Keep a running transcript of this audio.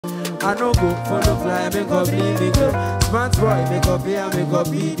I no go follow fly, make up me go. Smart boy, make up here, make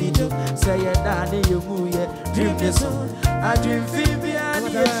up be the joke. Say yeah, daddy, you move, yeah. Dream this song. I dream Phoebe and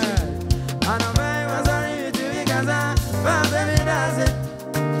the and I'm very sorry to be Gaza. My baby does it.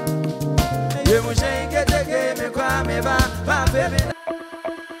 You must shake it, take it, make me back. My baby.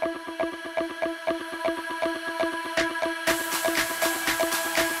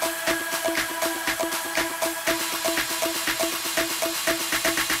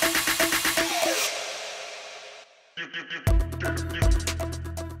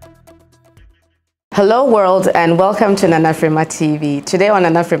 Hello world and welcome to Nana Frema TV. Today on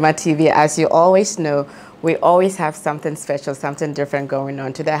Nana Frema TV, as you always know, we always have something special, something different going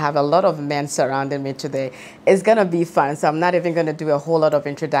on. Today I have a lot of men surrounding me today. It's gonna be fun, so I'm not even gonna do a whole lot of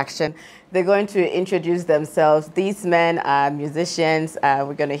introduction. They're going to introduce themselves. These men are musicians.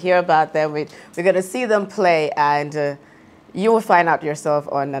 We're gonna hear about them. We're gonna see them play, and you will find out yourself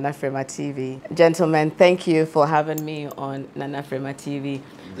on Nana Frema TV. Gentlemen, thank you for having me on Nana Frema TV.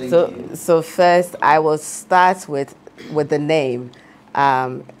 So first, I will start with the name,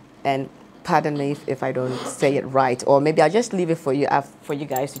 and pardon me if I don't say it right, or maybe I'll just leave it for you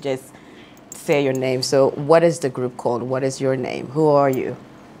guys to just say your name. So, what is the group called? What is your name? Who are you?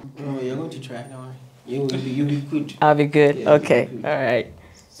 Oh, you're going to try. No, you'll be good. I'll be good. Yeah, okay, good. All right.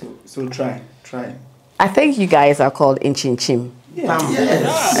 So try. I think you guys are called Nyinkyim. Yeah.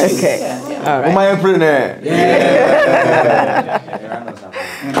 Yes. Okay. Yeah. All right.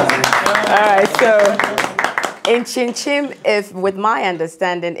 All right. So, Nyinkyim, if with my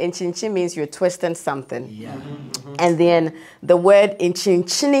understanding, Nyinkyim means you're twisting something. Yeah. And then the word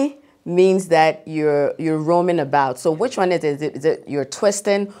Nyinkyini means that you're roaming about. So which one is it? Is it you're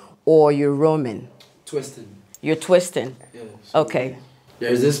twisting or you're roaming? Twisting. You're twisting. Yeah. So Okay.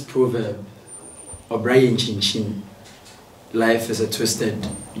 There is this proverb, O'Brien Nyinkyim. Life is a twisted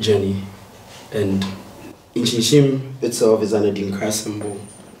journey, and Nyinkyim itself is an Adinkra symbol,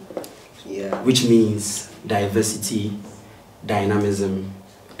 which means diversity, dynamism,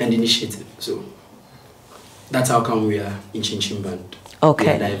 and initiative. So that's how come we are Nkyinkyim Band. Okay.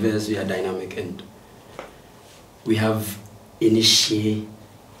 We are diverse, we are dynamic, and we have initiate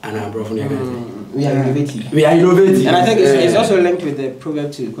and our brother. We are innovative. We are innovative. And I think it's also linked with the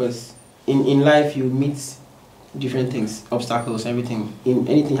proverb too, because in life you meet different things, obstacles, everything. In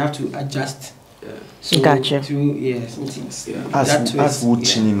anything, you have to adjust. So gotcha. As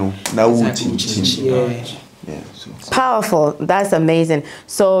watching, you know, now watching. Yeah. Powerful. That's amazing.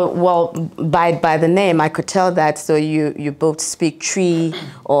 So, well, by the name, I could tell that. So you both speak Tree,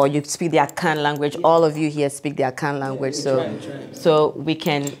 or you speak the Akan language. All of you here speak the Akan language. So we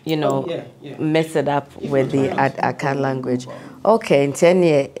can, mix it up with the Akan language. Okay. In 10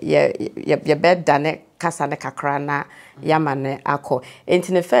 years, you bed done kasane kakrana yamane ako.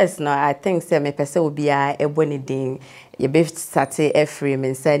 Into the first, no, I think say me person will be a ding. You be started a frame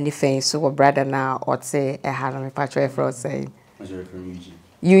and say anything. So a brother now or say a hand me patro for say.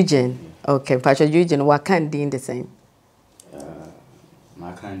 Eugene. Okay, patro Eugene. What can do the same?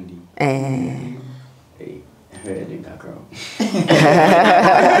 My candy. And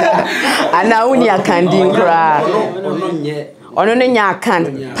now we are candy cry.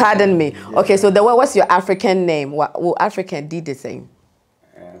 Pardon me. Okay, so what's your African name? What African did the same?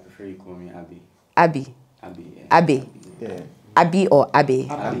 I prefer you call me Abby. Abby. Abby. Abby. Yeah. Abby or Abby?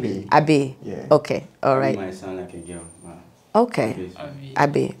 Abby. Abby. Yeah. Okay. All right. Might sound like a girl. Okay.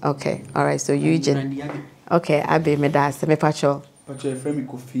 Abby. Okay. All right. So Eugene. Okay. Abby. Me das. Me pacho. Pacho Frema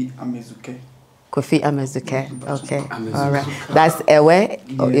Kofi Amezuke. Kofi Amezuke. Okay. All right. That's Ewe,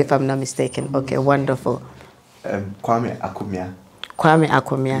 if I'm not mistaken. Okay. Wonderful. Kwame Akumia. Kwame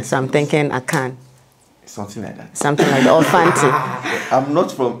Akumia. So I'm thinking Akan. Something like that. Something like that. Or Fanti. I'm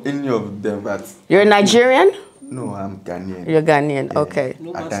not from any of them, but... You're Nigerian? No, I'm Ghanaian. You're Ghanaian. Yeah. Okay.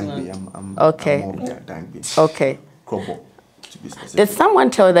 Adangbe. I'm okay. I'm Adangbe. Okay. Krobo, to be specific. Did someone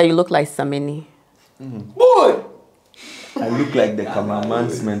tell you that you look like Samini? Boy! I look like the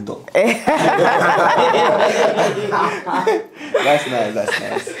cameraman's mentor. That's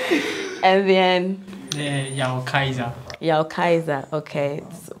nice. And then... Yao Kaiser. Yao Kaiser, okay.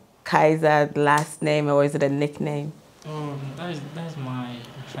 So, Kaiser, last name, or is it a nickname? That's my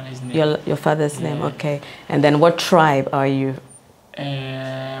father's name. Your father's name, okay. And then what tribe are you?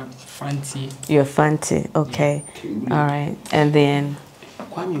 Fanti. You're Fanti, okay. All right. And then?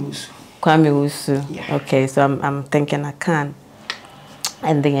 Kwame Usu. Yeah. Okay, so I'm thinking Akan.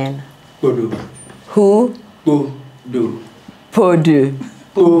 And then? Podo. Who? Podo. Podo.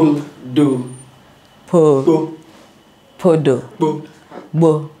 Podo. Podo.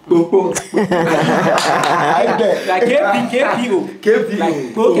 Bo. Like KPO.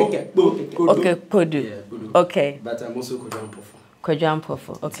 Like Bo. Okay, Podu. Yeah, Podu. Okay. But I'm also Kojampofo.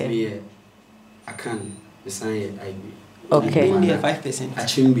 Kojampofo. Okay. Yeah, I can. The sign I be. Okay. 5%.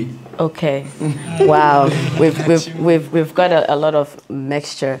 Achimbi. Okay. Wow. We've got a lot of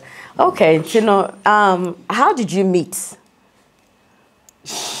mixture. Okay, Tino, how did you meet?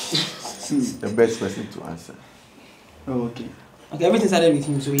 The best person to answer. Oh, okay. Okay, everything started with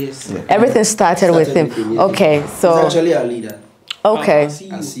him, so yes. Yeah. Everything started with him. Yeah. Okay, He's so actually our leader. okay. Our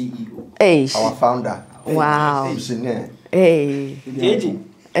CEO. Hey. Our founder. Wow. Engineer. Hey. JJ.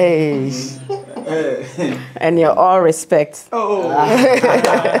 Hey. And you're all respect.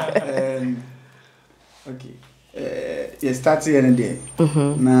 Okay. You start here and there.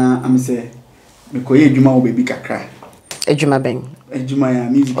 Na I'm say me koye adwuma wo baby kakra. Ejuma Ben. Adwuma ya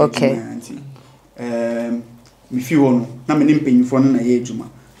music Okay. adwuma anti. Me fi wono na me mpanyifo no na ye adwuma.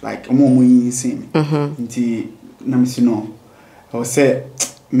 Like omo yin sin. Nti na me si no. I say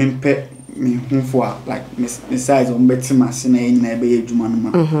me mpe me hunfo a like me size on beti mase na yin na be adwuma no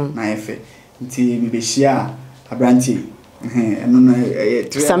ma na efe. Nti me be hia abranti. Eno na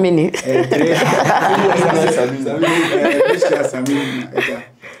Samini. Samini.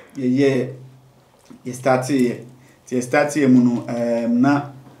 Yeah. You start here mu no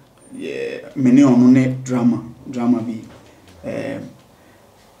na many on ne drama be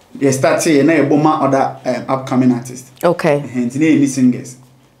you start here na eboma other upcoming artists. Okay. And any singers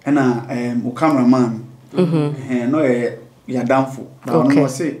and o cameraman no ya danfo okay. No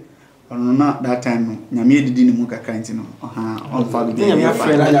say on that time no nyame edidi ne mu kakra nti no on fa be Yeah.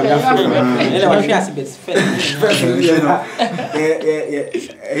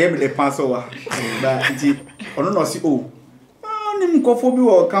 the pass over but nti ono no say oh nim kofo bi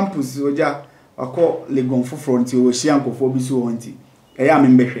wo campus oja akọ legon foforo nti o hia nkofo bi so nti eya me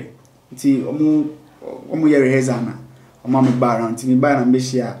mbehwe nti omo ye rehearsal na omo me bar nti me bar na me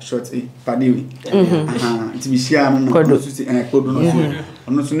hia short padewi nti me hia no kodo no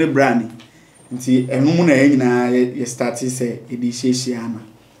ono so ne brand nti enu mu na ye nyina ye start say e di hia na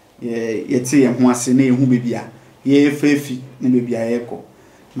ye ti ye ho ase na ye hu bebia ye fefi na bebia ye ko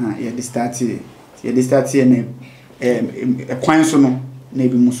na ye di start na kwan so no na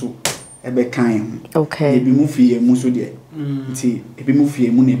ebi mu so ebe kan okay ebi mu fie mu so de nti ebi mu fie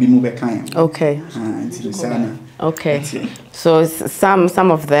mu na ebi mu be kan okay nti sana okay so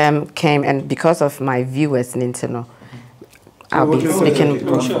some of them came and because of my viewers Nintendo I'll be speaking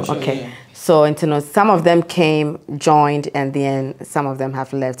okay so some of them came joined and then some of them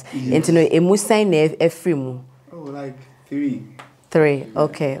have left Nintendo emu sign every mu like 3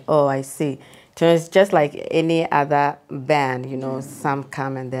 okay oh I see. So it's just like any other band, you know, some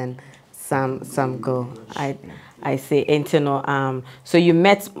come and then some go. I say internal. So you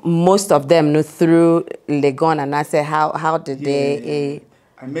met most of them through Legon, and I say how did they?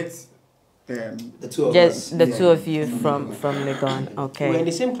 I met the two of just us. the two of you from Legon. Okay. We're in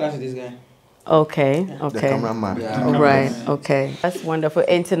the same class with this guy. Okay. The Okay. cameraman. Yeah. Right. Okay. That's wonderful.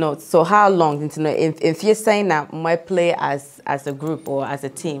 Internal. So how long internal? If you're saying that might play as a group or as a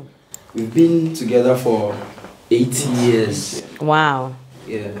team. We've been together for 8 years. Wow.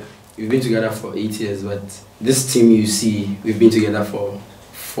 Yeah, we've been together for 8 years, but this team you see, we've been together for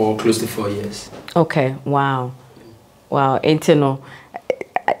close to 4 years. Okay. Wow. Wow. Internal.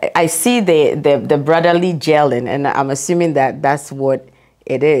 I see the brotherly gelling, and I'm assuming that that's what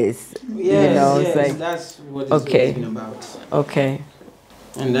it is. Yes, you know, yes, it's like, that's what it's okay. been about. Okay.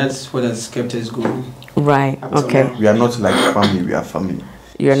 And that's what has kept us going. Right. Okay. We are not like family, we are family.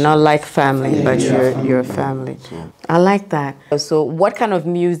 You're not like family, but you're a family. I like that. So what kind of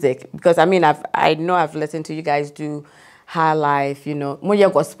music? Because I mean, I know I've listened to you guys do high life, you know, more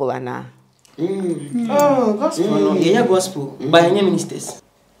gospel and Oh, gospel. No, yeah, gospel. By any ministers.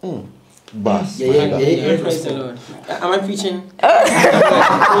 Bass. Yeah. Praise the Lord. Am I preaching?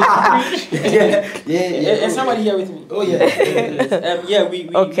 Yeah. Is somebody here with me? Oh yeah.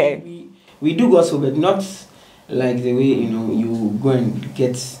 Yeah, okay. We do gospel, but not like the way, you know, you go and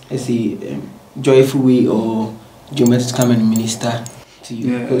get, let's say, Joyful Way or Geomet to come and minister to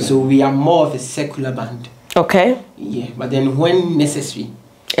you. Yeah. So we are more of a secular band. Okay. Yeah, but then when necessary.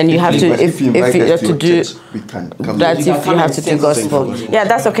 And you have to, If you if you invite have us to do church, we can come. that's You if you can have come to and do sing gospel. gospel. Yeah,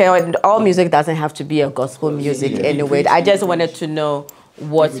 that's okay. All music doesn't have to be a gospel music anyway. I just wanted to know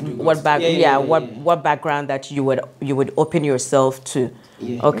what background that you would open yourself to.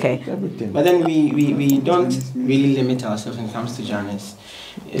 Yeah. Okay. Everything. But then we don't really limit ourselves when it comes to genres.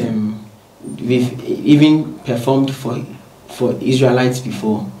 We've even performed for Israelites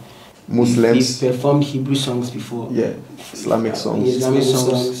before. Muslims. We performed Hebrew songs before. Yeah, Islamic songs. Islamic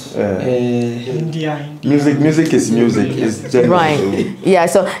songs. India. Music is music. It's genuine. Right. Yeah.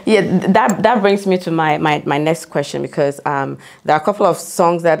 So that brings me to my next question, because there are a couple of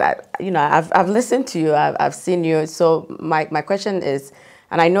songs that I've listened to you. I've seen you. So my question is,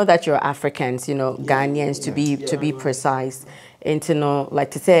 and I know that you're Africans, Ghanaians to be precise, and to know,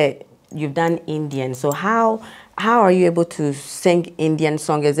 like to say you've done Indian. So how are you able to sing Indian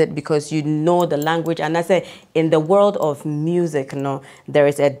song? Is it because you know the language? And I say, in the world of music, there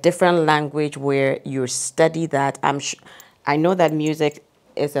is a different language where you study that. I know that music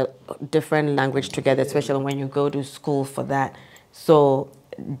is a different language together, especially when you go to school for that. So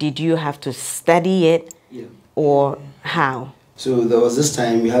did you have to study it, or how? So there was this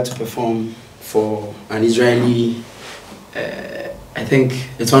time we had to perform for an Israeli, I think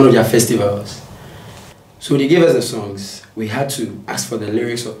it's one of their festivals. So they gave us the songs. We had to ask for the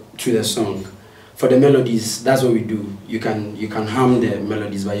lyrics to the song. For the melodies, that's what we do. You can hum the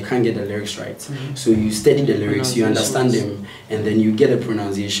melodies, but you can't get the lyrics right. So you study the lyrics, you understand them, and then you get the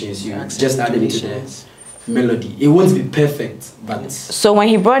pronunciations. You just add them to the melody. It won't be perfect, but so when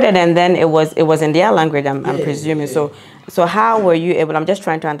he brought it, and then it was in their language, I'm presuming. Yeah. So how were you able? I'm just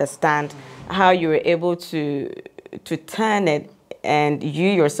trying to understand how you were able to turn it, and you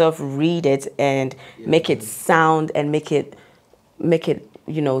yourself read it and make it sound, and make it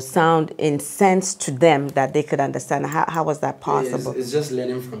sound in sense to them that they could understand. How was that possible? It's just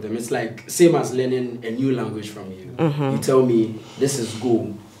learning from them. It's like same as learning a new language from you. You tell me this is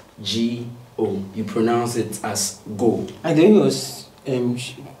go, G-O. You pronounce it as go. I think he was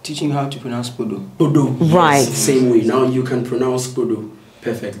teaching you how to pronounce Podo. Podo. Right. Yes, same way. Now you can pronounce Podo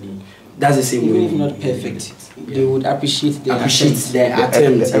perfectly. That's the same way. Even if not perfect, they would appreciate the attempt. The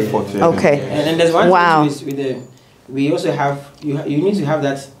effort. Yeah. Okay. And there's one thing with the, we also have, you need to have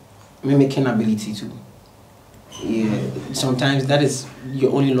that mimicking ability too. Yeah. Sometimes that is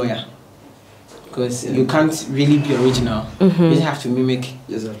your only lawyer, because you can't really be original. You just have to mimic.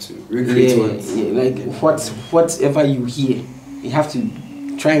 You just have to recreate like whatever you hear, you have to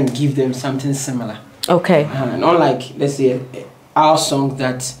try and give them something similar. Okay. And unlike, let's say, our song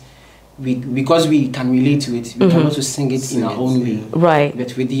that because we can relate to it, we can also sing it in our own way. Right.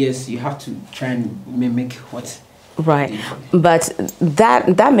 But with years, you have to try and mimic what. Right. But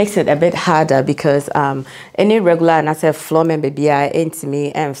that makes it a bit harder, because any regular, and I said flow member be into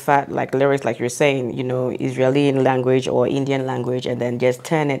me and fat like lyrics, like you're saying, Israeli language or Indian language, and then just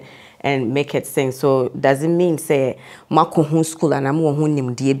turn it and make it sing. So does it mean say makuhun school and amuhun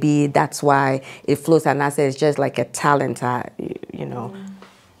nimdiebi? That's why it flows, and I say it's just like a talent, I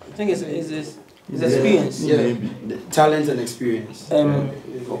think it's experience. Yeah, talent and experience.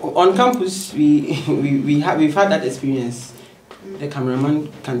 On campus, we've had that experience. The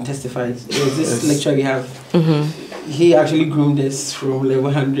cameraman can testify. There's this lecturer we have. He actually groomed us from level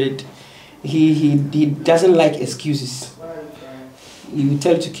 100. He doesn't like excuses. He will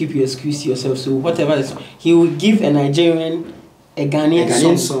tell you to keep your excuse to yourself. So whatever is, he will give a Nigerian a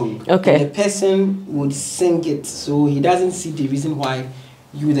Ghanaian song. Okay. And the person would sing it. So he doesn't see the reason why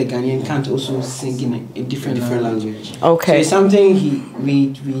you, the Ghanaian, can't also sing in a different language. Okay. So it's something we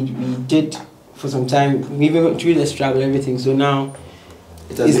did for some time. We even went through the struggle, everything. So now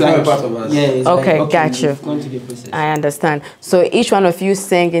it's like a part of us. Yeah. It's okay, like, got you. Gone to the process. I understand. So each one of you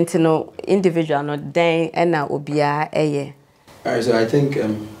sing into no individual, no then and now ubia eye. All right. So I think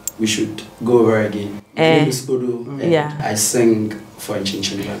we should go over again. My name is Podo, and I sing for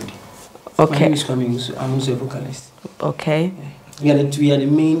Nyinkyim Band. Okay. My name is coming. So I'm also a vocalist. Okay. Yeah. We are the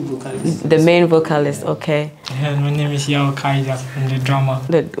main vocalist. The main vocalist, okay. My name is Yao Kaiser, I'm the drummer.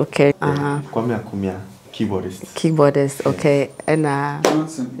 Okay. Kwame, keyboardist. Keyboardist, okay. And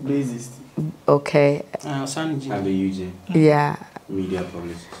Johnson, bassist. Okay. UJ. Yeah. Media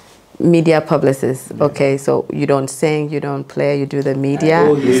publicist. Media publicist. Okay, so you don't sing, you don't play, you do the media.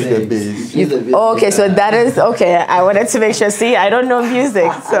 Oh, he's the bass. Okay, so that is okay. I wanted to make sure. See, I don't know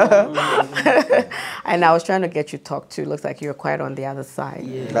music, so and I was trying to get you talk to. Looks like you're quite on the other side.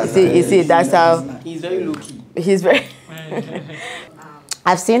 Yeah. You see, that's how he's very low key. He's very.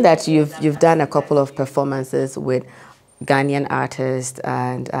 I've seen that you've done a couple of performances with Ghanaian artists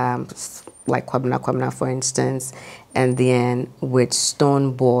and like Kwabena, for instance, and then with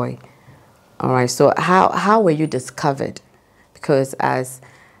Stone Boy. All right, so how were you discovered? Because as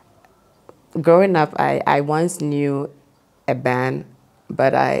growing up, I once knew a band,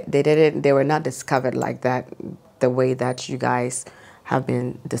 but they were not discovered like that, the way that you guys have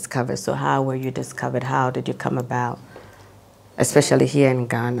been discovered. So how were you discovered? How did you come about? Especially here in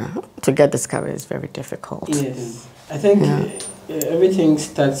Ghana, to get discovered is very difficult. Yes, I think Everything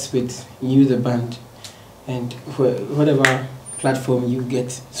starts with you, the band, and whatever platform you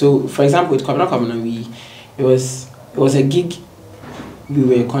get. So, for example, with Kamina, it was a gig we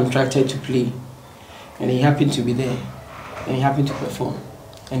were contracted to play, and he happened to be there, and he happened to perform,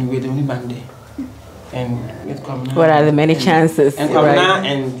 and we were the only band there. And with Kamina, what are the many chances? And Kamina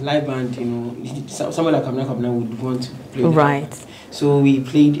and live band, you know, someone like Kamina would want to play. Right. So we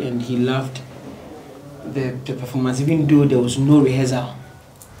played, and he loved the performance, even though there was no rehearsal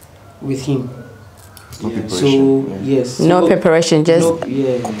with him. No preparation. So yes, no preparation, just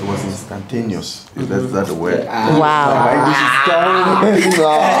It was instantaneous. That's the word. wow.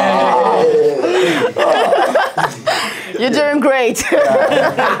 You're doing great.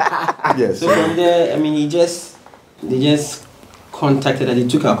 Yes. So from there, I mean, they just contacted us. They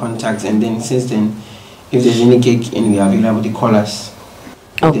took our contacts, and then since then, if there's any gig and we are available, they call us.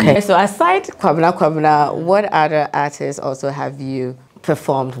 Okay. So aside Kwabena, what other artists also have you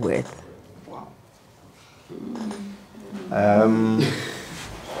performed with?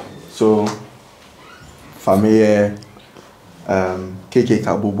 So Famille, KK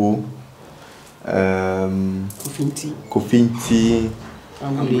Kabobo, Kofinti,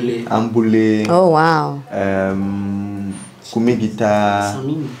 Ambule, Oh wow. Kumigita,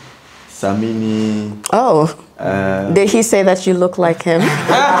 Samini. Oh. Did he say that you look like him?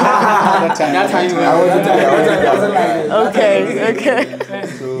 Okay.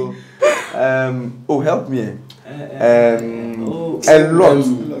 So, help me. A lot.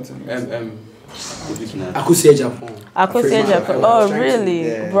 Akusia Japan. Oh, really?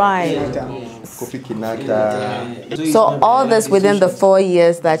 Yeah. Right. Kofi Kinata. So all this within the 4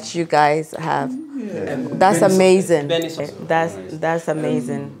 years that you guys have. That's amazing. That's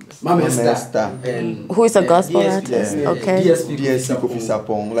amazing. Mama Esther. Who is a gospel artist? Yeah. Okay. DSP Kofi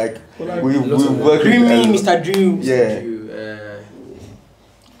Sapong. Like we work Dreamy, with Mr. Drew. Yeah.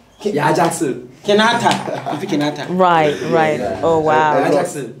 Yeah, Jackson. Kenata. Right. Oh wow.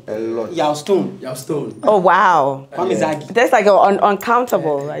 Jackson. A lot. Yao Stone. Oh wow. Kwame That's like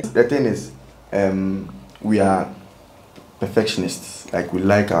uncountable. Like. The thing is, we are perfectionists. Like we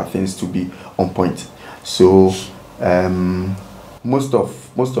like our things to be on point. So most of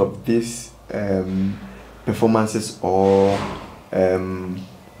these performances or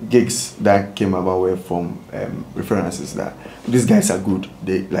gigs that came about were from references that these guys are good.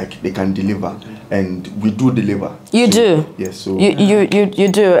 They can deliver, and we do deliver. You do. Yes. So you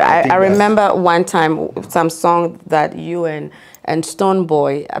do. I think remember one time some song that you and Stone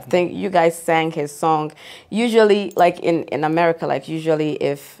Boy, I think you guys sang his song. Usually, like in America, like usually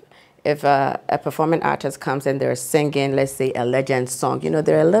if a performing artist comes and they're singing, let's say a legend song, you know,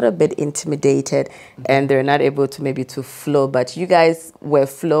 they're a little bit intimidated and they're not able to maybe to flow, but you guys were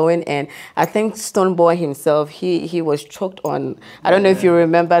flowing. And I think Stone Boy himself, he was choked on, I don't know if you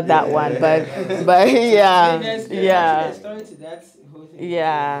remember that one, but yeah.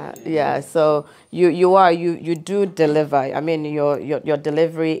 So you do deliver. I mean, your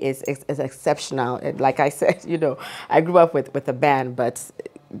delivery is exceptional. And like I said, you know, I grew up with a band, but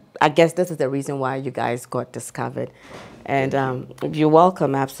I guess this is the reason why you guys got discovered. And you're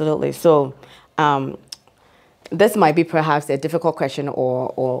welcome, absolutely. So this might be perhaps a difficult question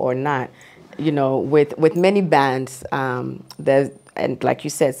or not. You know, with many bands, and like you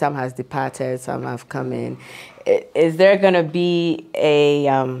said, some has departed, some have come in. Is there going to be a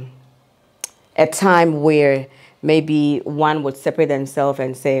time where maybe one would separate themselves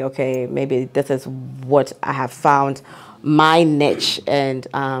and say, okay, maybe this is what I have found, my niche, and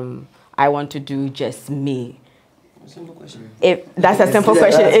I want to do just me? Simple question. If that's a simple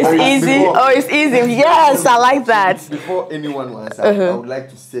question, it's easy. It's easy. Yes, I like that. Before anyone will answer, I would like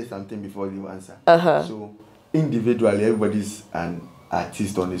to say something before you answer. So individually, everybody's an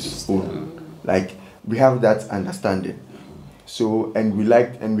artist on his own. Like we have that understanding. So and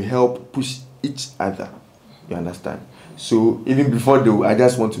we help push each other. You understand? So even before I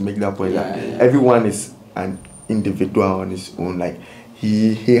just want to make that point that everyone is an individual on his own. Like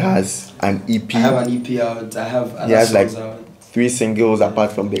he has an EP. I have an EP out. I have other he has like songs out. 3 singles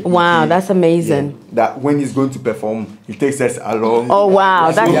apart from the EP. Wow, that's amazing. Yeah, that when he's going to perform, he takes us along. Oh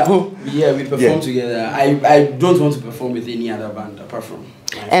wow, that's we perform together. I don't want to perform with any other band apart from.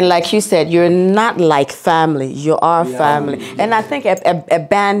 And like you said, you're not like family. You are family. And I think a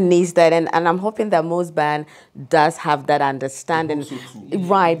band needs that. And I'm hoping that most band does have that understanding.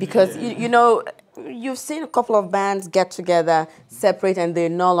 Right, because, you know, you've seen a couple of bands get together, separate, and they're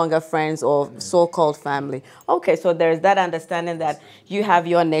no longer friends or so-called family. Okay, so there's that understanding that you have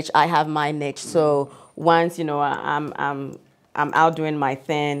your niche, I have my niche. So once, you know, I'm out doing my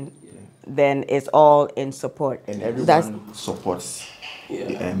thing, then it's all in support. And everyone supports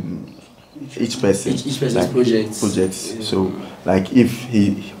each person. Each person's like, projects. Yeah. So, like if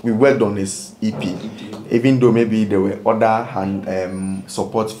we worked on his EP, even though maybe there were other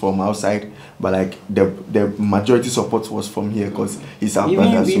support from outside, but like the majority support was from here because he's our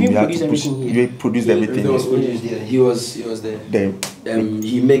brother, so we had to produce everything. He was there.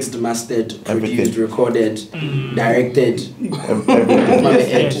 He mixed, mastered, produced, recorded, directed,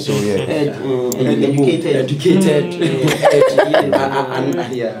 everything. So yeah, educated.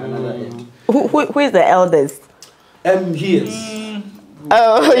 Who is the eldest? He is.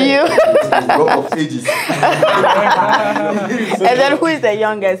 Oh, you. Rock of ages. And then who is the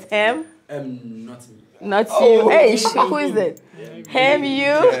youngest? Him? Not me. Not you. Hey, who is it? Him,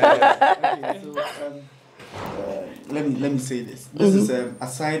 you. Okay, so, let me say this. This is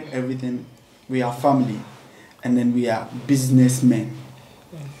aside everything, we are family, and then we are businessmen.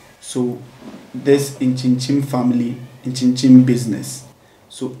 So this Nyinkyim family, Nyinkyim business.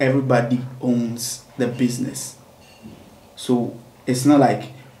 So everybody owns the business. So it's not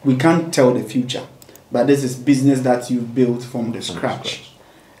like we can't tell the future, but this is business that you built from the scratch.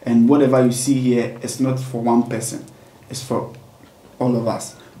 And whatever you see here is not for one person, it's for all of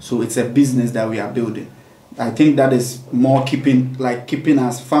us. So it's a business that we are building. I think that is more keeping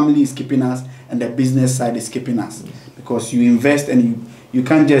us, family is keeping us, and the business side is keeping us. Because you invest and you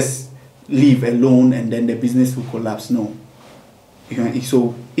can't just leave alone and then the business will collapse. No.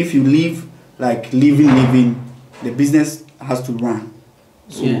 So if you leave, like living, the business has to run.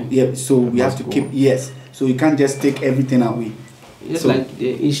 So so we have to keep, so you can't just take everything away. Just so, like the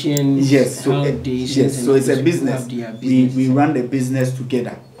Asians. Yes, so it's a business. We run the business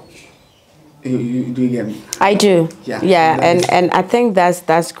together. Do you get me? I do. Yeah, and I think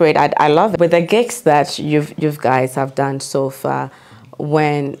that's great. I love it. With the gigs that you guys have done so far,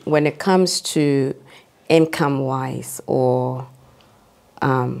 when it comes to income wise or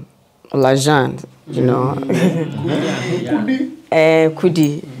l'argent, you know,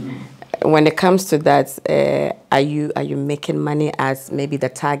 kudi. When it comes to that, are you making money as maybe the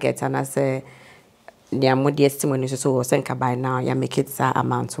target, and as a when so by now you make it that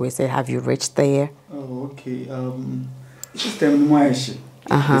amount? We say, have you reached there? Oh, okay. System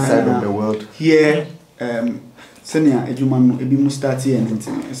side of the world here. Senior eduman ebi mu start here and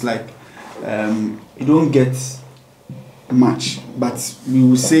anything. It's like you don't get much, but we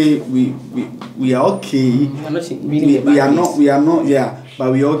will say we are okay. We are not, yeah,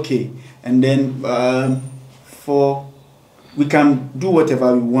 but we are okay. And then we can do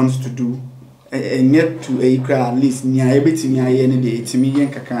whatever we want to do, and yet to at least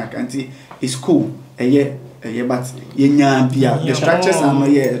it's cool. But the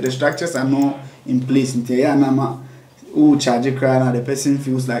structures are not in place. Charge a crowd, the person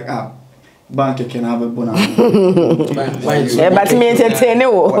feels like bank can have a bonus. But me entertain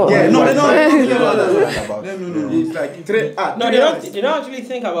no. It's like they don't actually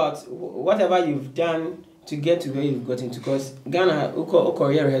think about whatever you've done to get to where you've gotten to. Because Ghana,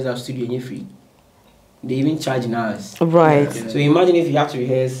 Korea rehearsal studio in free. They even charge in hours. Right. So imagine if you have to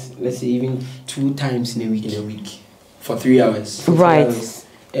rehearse, let's say even 2 times in a week. For 3 hours. Right.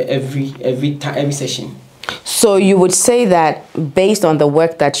 Every session. So you would say that based on the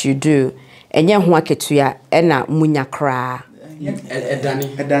work that you do, sometimes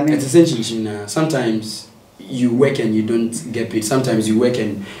you work and you don't get paid. Sometimes you work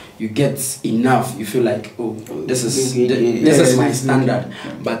and you get enough. You feel like, oh, this is my standard.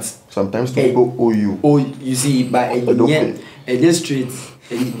 But sometimes people owe you. You see, by a streets.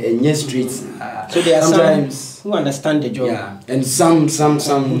 So there are some who understand the job. Yeah, and some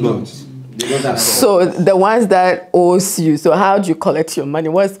don't. So the ones that owes you, so how do you collect your money?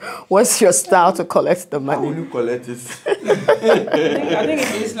 What's your style to collect the money? How will you collect it? I think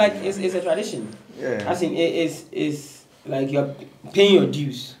it's a tradition. Yeah. I think it's like you're paying your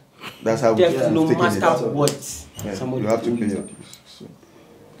dues. That's how no matter what. You have to pay your dues. So.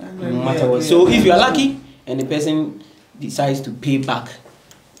 No matter what. So if you are lucky and the person decides to pay back,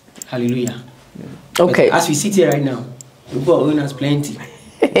 hallelujah. Yeah. Okay. But as we sit here right now, people are owing us plenty.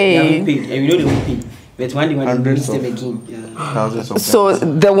 Hey. They haven't paid, and we know they will pay. But one day when they release them again. Thousands of so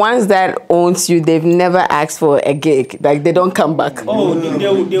the ones that owns you, they've never asked for a gig. Like they don't come back. Oh,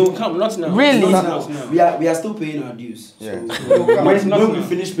 they will come. Not now. Really? Not now. We are still paying our dues. Yeah. When we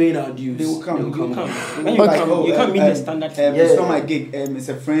finish paying our dues, they will come. When you come, you can't meet the standard. It's not my gig. It's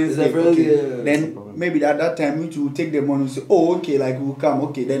a friend's gig. Okay. Then maybe at that time we will take the money and say, oh, okay, like we'll come.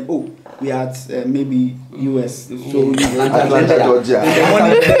 Okay, then we are at maybe US. So Atlanta, Georgia.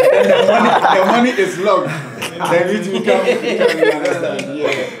 The money is locked. Then we will come.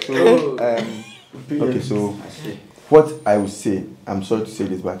 Okay, so what I would say, I'm sorry to say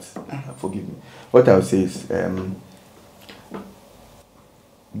this, but forgive me. What I would say is,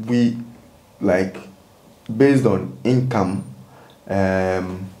 we, like, based on income,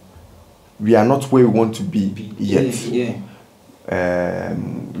 we are not where we want to be yet.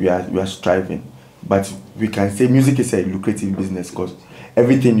 We are striving, but we can say music is a lucrative business because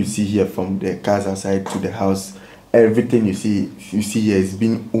everything you see here, from the cars outside to the house, everything you see here is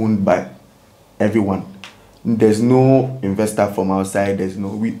being owned by everyone. There's no investor from outside. There's no,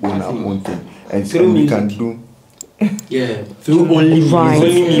 we own our own thing, and so we can do. Yeah, through only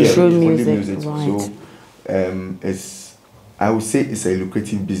music. Only music. Right. So, it's, I would say it's a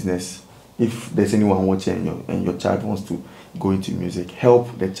lucrative business. If there's anyone watching and your child wants to go into music,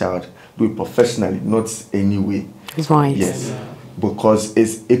 help the child do it professionally, not any way. Right. Yes, because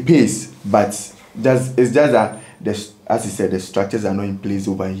it pays, but it's just that as you said, the structures are not in place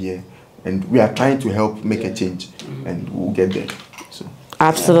over here, and we are trying to help make a change, and we'll get there. So.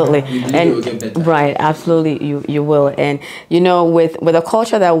 Absolutely, and right, absolutely, you will. And you know, with the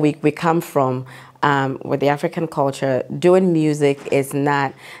culture that we come from, with the African culture, doing music is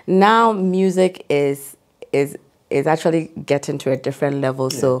not, now music is actually getting to a different level.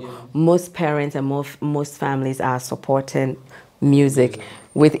 So most parents and most families are supporting music.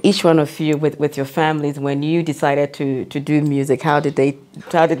 With each one of you, with your families, when you decided to do music, how did they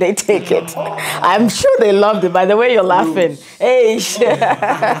take it? I'm sure they loved it. By the way, you're laughing. Hey. I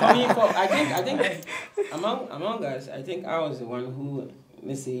think among us, I think I was the one who,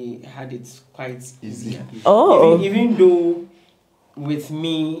 let's say, had it quite easier. Oh. Even though with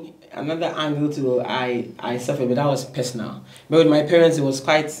me, another angle to I suffered, but that was personal. But with my parents, it was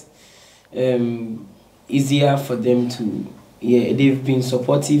quite easier for them to. Yeah, they've been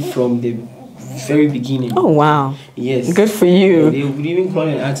supportive from the very beginning. Oh, wow. Yes. Good for you. They would even call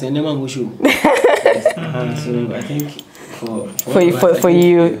and ask, and never go show. So I think for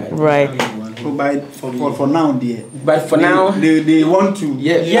you, right. For now, dear. But for now, they want to.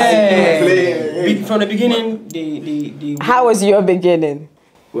 Play. From the beginning, they. How was your beginning?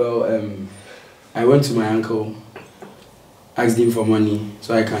 Well, I went to my uncle, asked him for money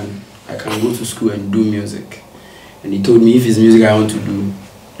so I can go to school and do music. And he told me if it's music I want to do,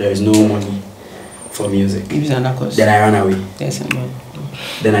 there is no money for music. Then I ran away.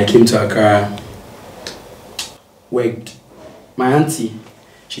 Then I came to Accra, worked. My auntie,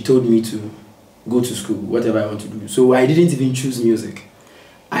 she told me to go to school, whatever I want to do. So I didn't even choose music.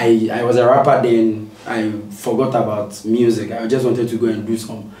 I was a rapper then. I forgot about music. I just wanted to go and do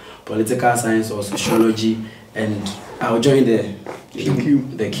some political science or sociology, and I'll join the queue.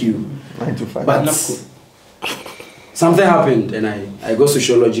 9 to 5. But something happened, and I got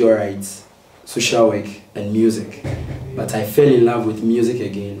sociology, alright, social work and music. But I fell in love with music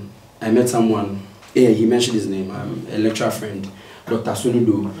again. I met someone, he mentioned his name, a lecturer friend, Dr.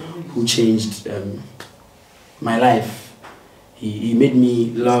 Sunudo, who changed my life. He made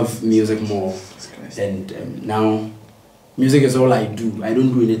me love music more. And now, music is all I do. I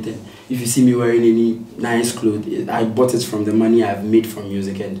don't do anything. If you see me wearing any nice clothes, I bought it from the money I've made from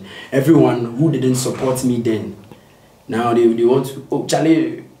music. And everyone who didn't support me then, now they want to, oh,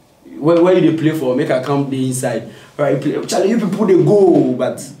 Charlie, where did they play for? Make a come the inside. All right, play. Charlie, you people, they go,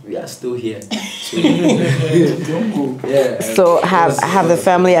 but we are still here. So, don't go. Yeah. So have the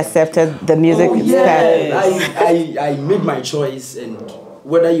family accepted the music? Oh, yeah. I made my choice, and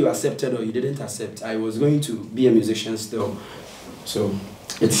whether you accepted or you didn't accept, I was going to be a musician still. So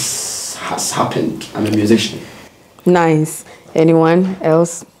it has happened. I'm a musician. Nice. Anyone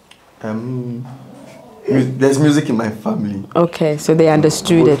else? There's music in my family. Okay, so they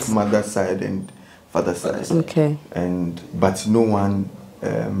understood both it. Mother's side and father's side. Okay. But no one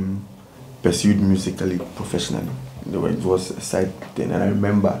pursued musically professionally. It was a side thing. And I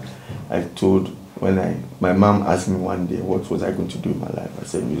remember I told when my mom asked me one day what was I going to do in my life. I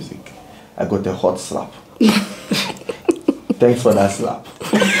said music. I got a hot slap. Thanks for that slap.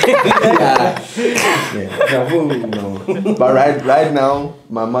 No. But right now,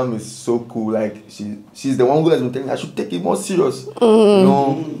 my mom is so cool. Like she's the one who has been telling me I should take it more serious.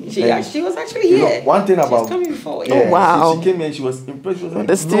 She was actually here. One thing about coming before. Oh wow! She came here and she was impressed. She was like,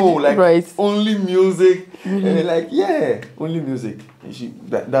 only music. And they're like, yeah, only music. And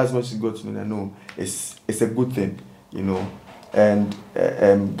that's when she got to me. I know it's a good thing, And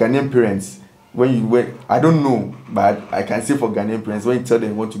Ghanaian parents. When you work, I don't know, but I can say for Ghanaian parents, when you tell them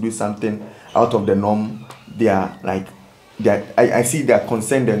you want to do something out of the norm, they are like, I see they are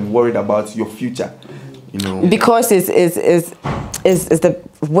concerned and worried about your future, Because it's the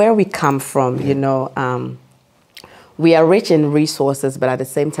where we come from, we are rich in resources, but at the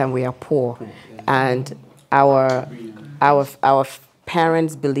same time we are poor. and our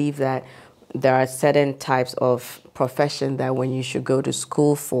parents believe that there are certain types of profession that when you should go to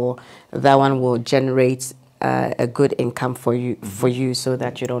school for, that one will generate a good income for you so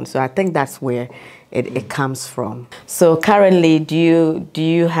that you don't. So I think that's where it comes from. So currently, do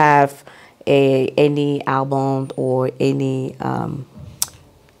you have any album or any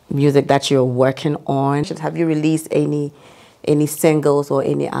music that you're working on? Have you released any singles or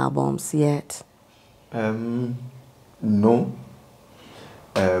any albums yet? No.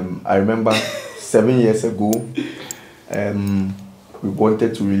 I remember 7 years ago, we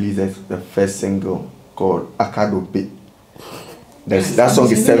wanted to release the first single called Akadope. That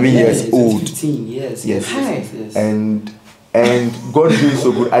song is 7 years old. 15 years. Yes. And God doing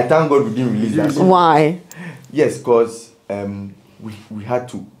so good. I thank God we didn't release that song. Why? Yes, because we had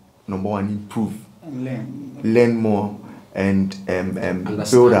to, number one, improve, learn more, and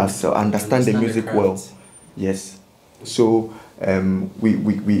build ourselves, understand the music well. Yes. So we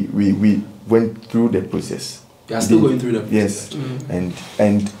went through the process. We are still going through the process. Yes.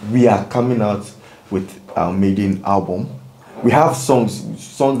 And we are coming out with our maiden album. We have songs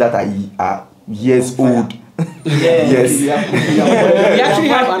that are years old. Yes. We actually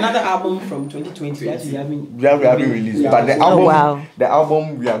have another album from 2020 that we haven't released. But the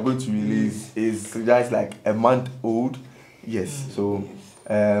album we are going to release is just like a month old. Yes. So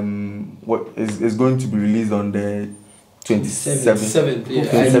what is going to be released on the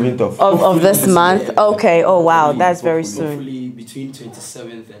 27th of this month. Okay. Oh wow, that's very soon. Hopefully between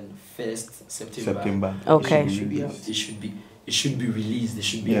 27th and 1st September. Okay. It should be released. It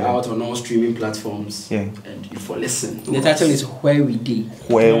should be out on all streaming platforms. Yeah. And if you listen. The title is Where We Did.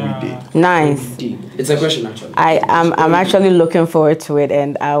 Where We Did. Nice. It's a question actually. I'm actually looking forward to it,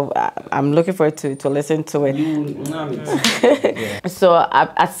 and I'm looking forward to listen to it. So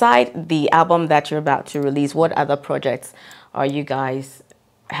aside the album that you're about to release, what other projects are you guys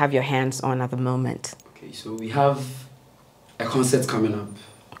have your hands on at the moment? Okay, so we have a concert coming up.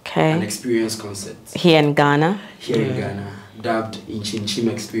 Okay. An experience concert. Here in Ghana? Here in Ghana. Dubbed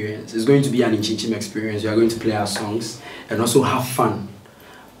Nyinkyim Experience. It's going to be an Nyinkyim experience. We are going to play our songs and also have fun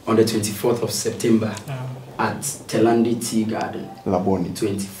on the 24th of September at Telande Tea Garden. Laboni.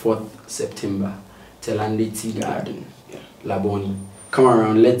 24th September. Telande Tea Garden. Laboni. Come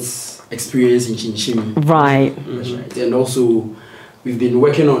around, let's experience Nyinkyim. Right. Right. And also, we've been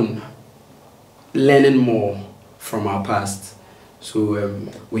working on learning more from our past. So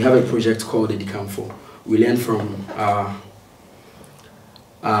we have a project called the Dikamfo. We learn from our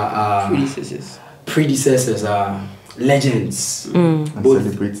predecessors, legends,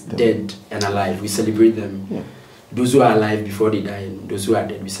 both dead and alive. We celebrate them. Yeah. Those who are alive before they die, and those who are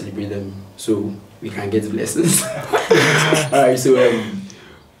dead, we celebrate them so we can get blessings. All right, so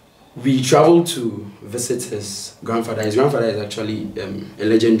we traveled to visit his grandfather. His grandfather is actually a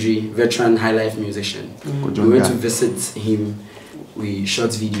legendary veteran high life musician. We went to visit him. We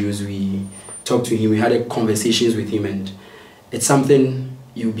shot videos, we talked to him, we had conversations with him, and it's something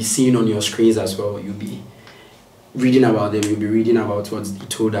you'll be seeing on your screens as well. You'll be reading about them, you'll be reading about what he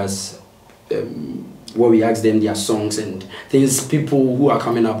told us, what we asked them, their songs and things people who are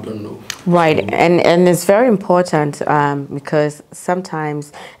coming up don't know. Right, and it's very important because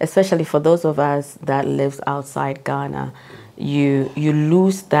sometimes, especially for those of us that lives outside Ghana, you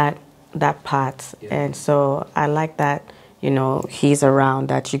lose that part, and so I like that. You know, he's around,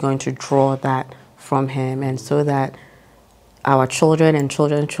 that you're going to draw that from him, and so that our children and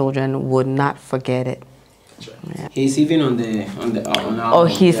children would not forget it. Yeah. He's even on the album. Oh,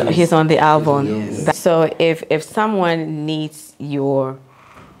 he's on the album. Yes. So if someone needs your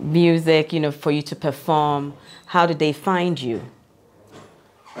music, you know, for you to perform, how do they find you?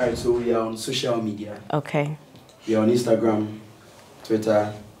 All right, so we are on social media. Okay. We are on Instagram,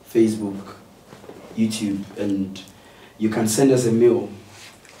 Twitter, Facebook, YouTube, and you can send us a mail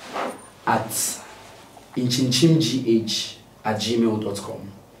at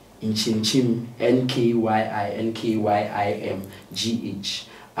nkyinkyimgh@gmail.com. Nyinkyim,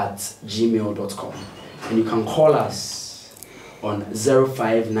 NKYIMGH@gmail.com. And you can call us on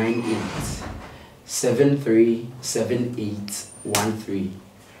 0598 737813.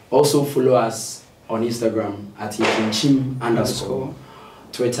 Also follow us on Instagram at Nyinkyim_,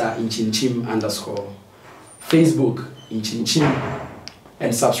 Twitter Nyinkyim_, Facebook Nyinkyim,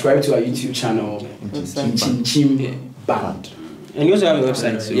 and subscribe to our YouTube channel, Nkyinkyim Band. And you also have a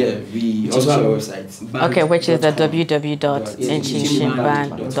website. So yeah, we also have a website. Okay, which is the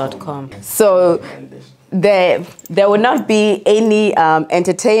www.nkyinkyim.com. So there will not be any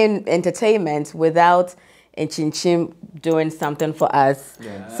entertainment without Nyinkyim doing something for us.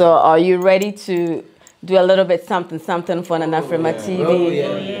 Yeah. So are you ready to do a little bit something for Nana Frema TV? Oh,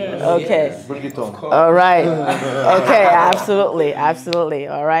 yeah. Okay. Bring it on. All right. Okay, absolutely.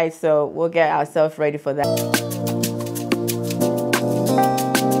 All right, so we'll get ourselves ready for that.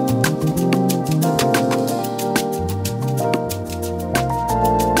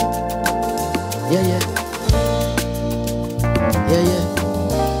 Yeah.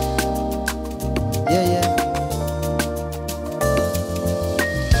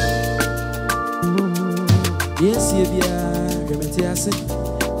 Yes, yeah, Remetiasi.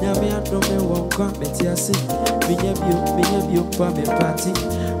 Yami and Dome won't come, Metiasi. Minya for me party.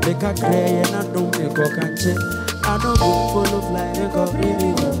 Make a cray and I don't make a canche. I don't go full of life, make up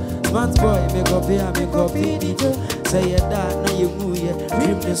really. Smart boy, make up here, make up video. Say that, now you move,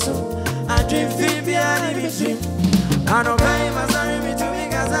 dream the song. I dream Phoebe and I dream. I don't pay my sorry me to me,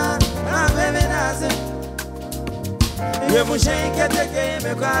 Gaza. I'm baby, that's it. You must shake it again,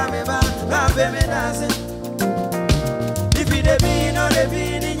 make me back. I'm baby, that's it. The bean or the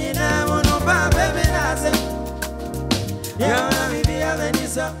bean in your no baby, that's it. Yeah, we be a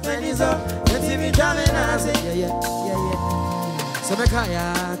Venice, let's see me driving, that's it. Yeah. So,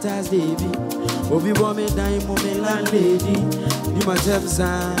 Mekaya, Taz Davy, Obi Woman, Diamond, landlady. You must have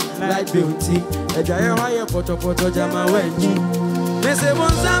some light beauty. A giant wire, Poto, Jama, Wendy. They say,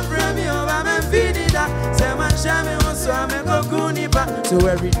 one some premium, I'm feeding that. Say, man, Shammy, so I'm a go goonipa. So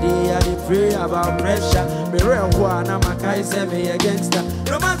every day I pray about pressure. Me real one, I'm a Kai, say me against her.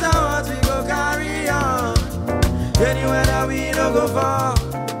 No matter what, we go carry on. Anywhere that we don't go far.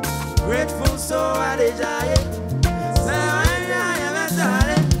 Grateful, so I did giant. Say, I am a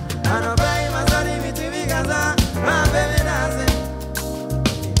darling. I don't buy my sorry, me to me, Gaza. My baby, that's it.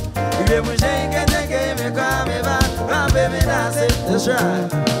 If you shake it, take me, call me back. My baby, that's it. That's right.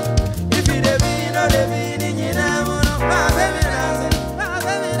 If you the bean or the bean in your name, my baby, that's it. My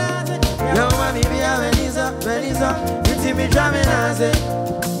baby, that's it. Yo, mommy, be a Venisa. You see me drumming, that's it.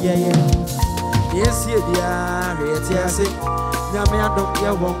 Yeah. Yes, dear, yes, now me, I don't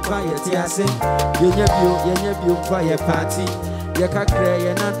care one quiet, yes. You quiet party. You can't cry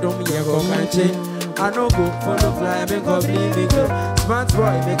and I don't me a go I no go for the fly, make up leave Smart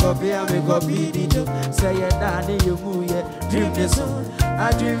boy, make up here, make up video. Say yeah, daddy, you move, dream the song.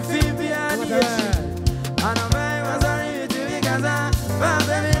 I dream Phoebe and yes. I know my sorry to me, Gaza. My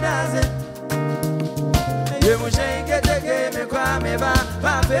baby does it. You must shake it again, me call me back.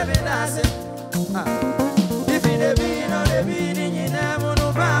 My baby does it. If it the bean or the bean in your name,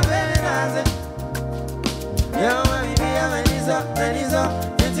 no, my baby does it. Yeah, my baby, I'm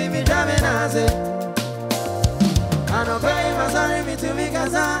you see me driving as it. I don't pay my sorry me to me,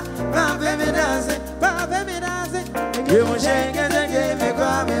 Gaza. My baby does it. You must shake it again, me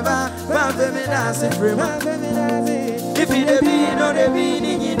call me back. My baby does it, my baby does it. If you the bean or the bean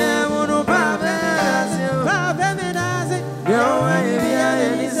in your name, no, my baby does it. Yo, baby,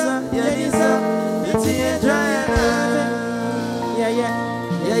 Elisa, it's here, try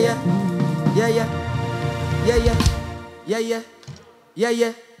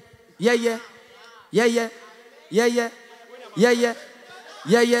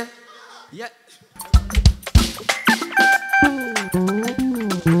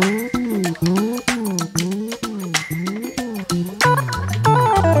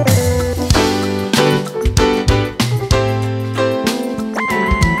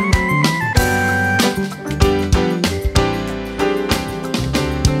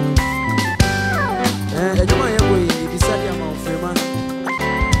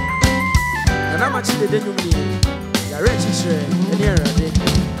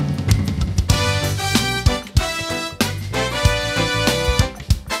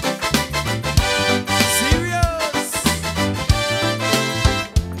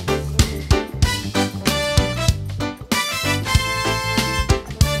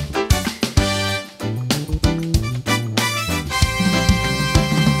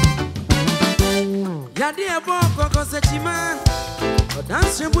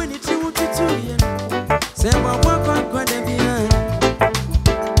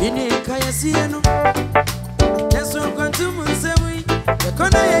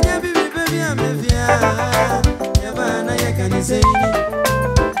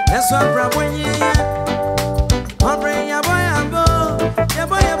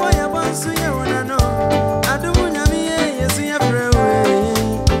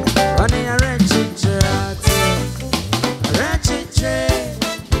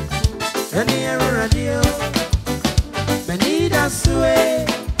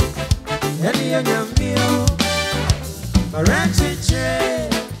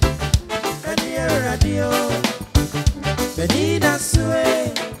Yeah. radio. Benina Sue,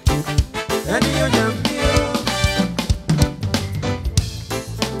 and you know.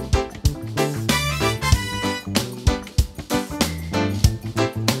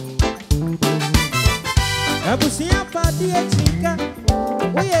 Abusia party a chica.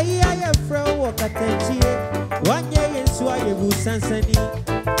 We are here from Wakatechi. 1 year in Swaya Busansani.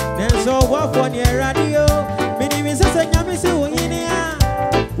 Then so what for your radio? Many misses and Yamisi Winia.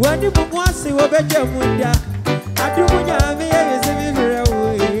 When you want to see what better Munda. I do when you have is a mirror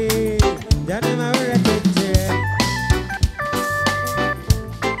away. Then I'm a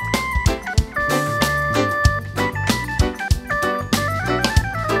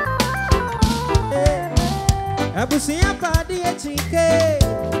Abusia party a chica.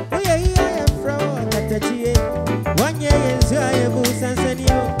 We are here from Wakatechi. 1 year in Swaya Busansani.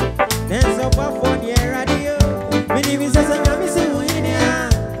 Then so what for your radio? Many misses and Yamisi Winia.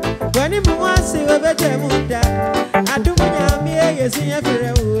 When you want to see what better Munda. I do when you have me, you see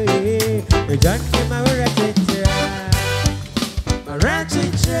every way. You don't get my radio. My radio.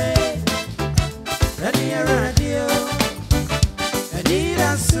 And your radio. And it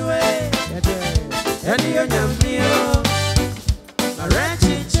has way. And your Namio. My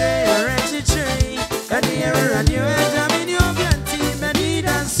radio. And your radio. And I'm in your team. And it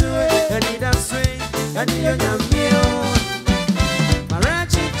has way. And it has way. And your Namio. My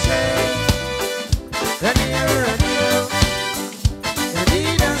radio. And your radio. And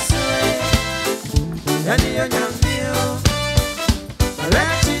it has way. And your Namio. My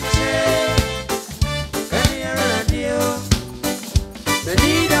radio. And your radio. And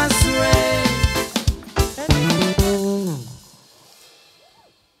it has way.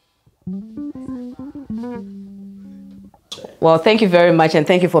 Well, thank you very much, and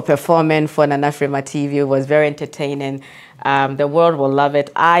thank you for performing for Nana Frema TV. It was very entertaining. The world will love it.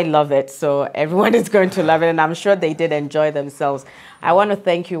 I love it, so everyone is going to love it, and I'm sure they did enjoy themselves. I want to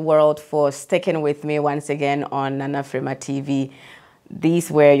thank you, world, for sticking with me once again on Nana Frema TV. These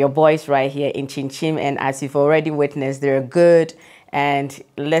were your boys right here in Nyinkyim, and as you've already witnessed, they're good. And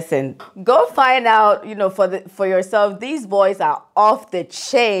listen, go find out, you know, for yourself. These boys are off the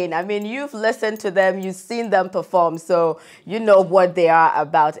chain. I mean, you've listened to them, you've seen them perform, so you know what they are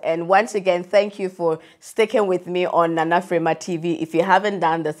about. And once again, thank you for sticking with me on Nana Frema TV. If you haven't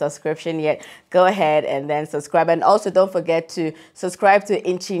done the subscription yet, go ahead and then subscribe. And also don't forget to subscribe to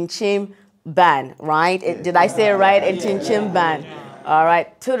Nyinkyim Band, right? Did I say it right? Nyinkyim Band. All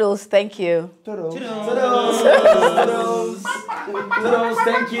right, toodles, thank you. Toodles. Toodles. Toodles. Toodles,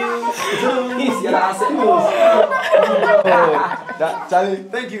 thank you. Toodles. Yeah, I said toodles. Charlie,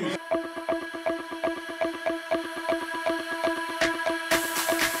 thank you.